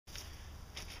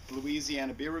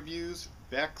Louisiana Beer Reviews,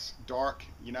 Beck's Dark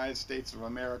United States of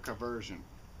America version.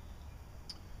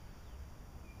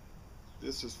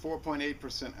 This is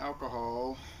 4.8%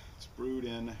 alcohol. It's brewed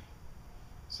in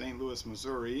St. Louis,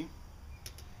 Missouri.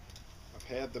 I've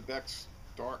had the Beck's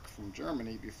Dark from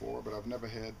Germany before, but I've never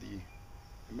had the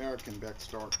American Beck's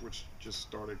Dark, which just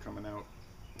started coming out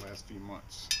the last few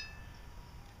months.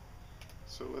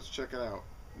 So let's check it out.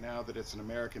 Now that it's an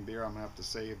American beer, I'm going to have to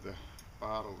save the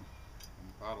bottle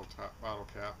and bottle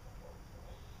cap.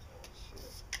 So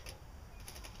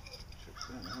check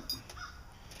that out.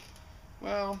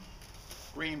 Well,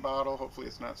 green bottle. Hopefully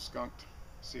it's not skunked.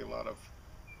 See a lot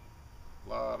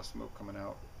of smoke coming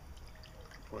out.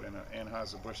 Put in an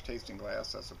Anheuser-Busch tasting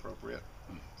glass. That's appropriate.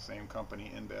 Same company,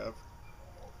 InBev.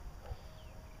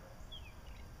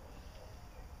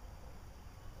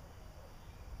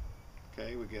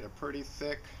 Okay, we get a pretty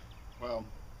thick, well,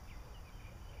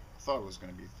 I thought it was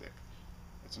going to be thick.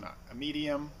 It's not. A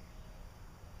medium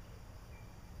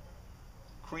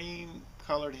cream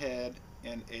colored head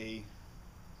and a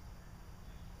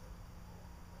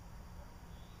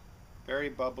very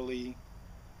bubbly,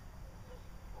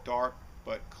 dark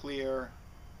but clear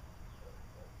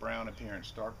brown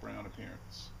appearance, dark brown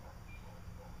appearance.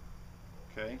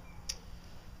 Okay.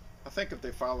 I think if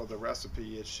they follow the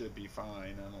recipe, it should be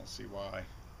fine. I don't see why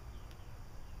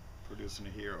producing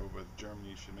it here over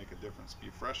Germany should make a difference. Be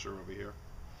fresher over here.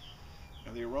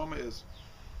 And the aroma is,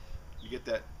 you get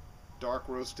that dark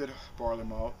roasted barley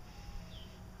malt,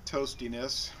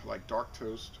 toastiness, like dark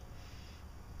toast,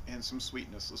 and some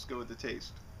sweetness. Let's go with the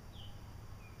taste.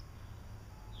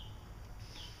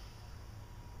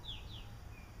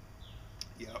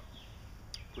 Yep.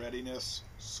 Breadiness,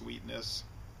 sweetness,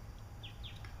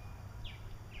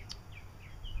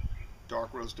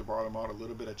 dark roasted barley malt, a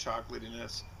little bit of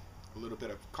chocolatiness, a little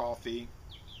bit of coffee.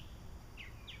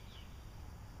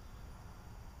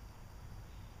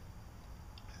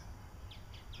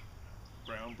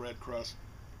 Brown bread crust.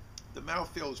 The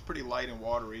mouthfeel is pretty light and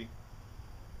watery.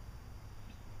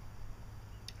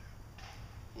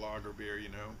 Lager beer, you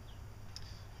know.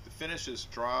 The finish is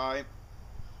dry,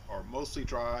 or mostly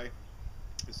dry.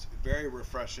 It's very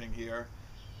refreshing here.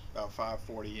 About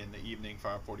 5:40 in the evening,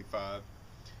 5:45.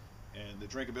 And the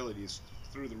drinkability is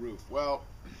through the roof. Well,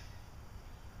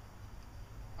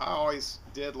 I always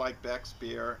did like Beck's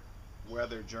beer,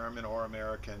 whether German or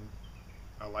American.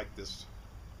 I like this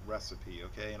recipe,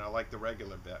 okay? And I like the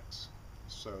regular Beck's.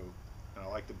 So, and I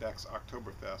like the Beck's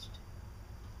Oktoberfest.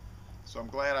 So I'm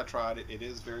glad I tried it. It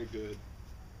is very good.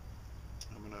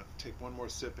 I'm going to take one more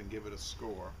sip and give it a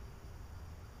score.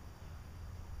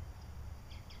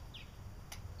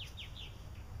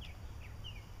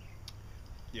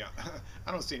 Yeah,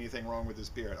 I don't see anything wrong with this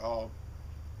beer at all.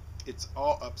 It's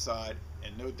all upside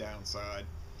and no downside.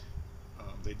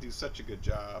 They do such a good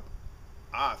job,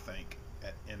 I think,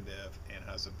 at InBev,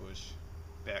 Anheuser-Busch,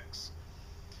 Beck's.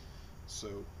 So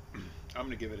I'm going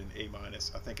to give it an A-.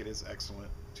 I think it is excellent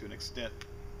to an extent,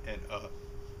 and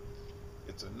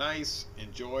it's a nice,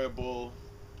 enjoyable,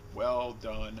 well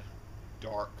done,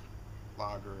 dark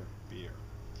lager beer.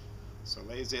 So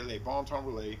les bon temps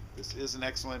roulés. This is an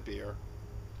excellent beer.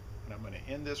 And I'm going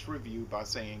to end this review by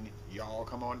saying, y'all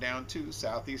come on down to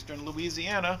southeastern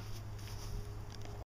Louisiana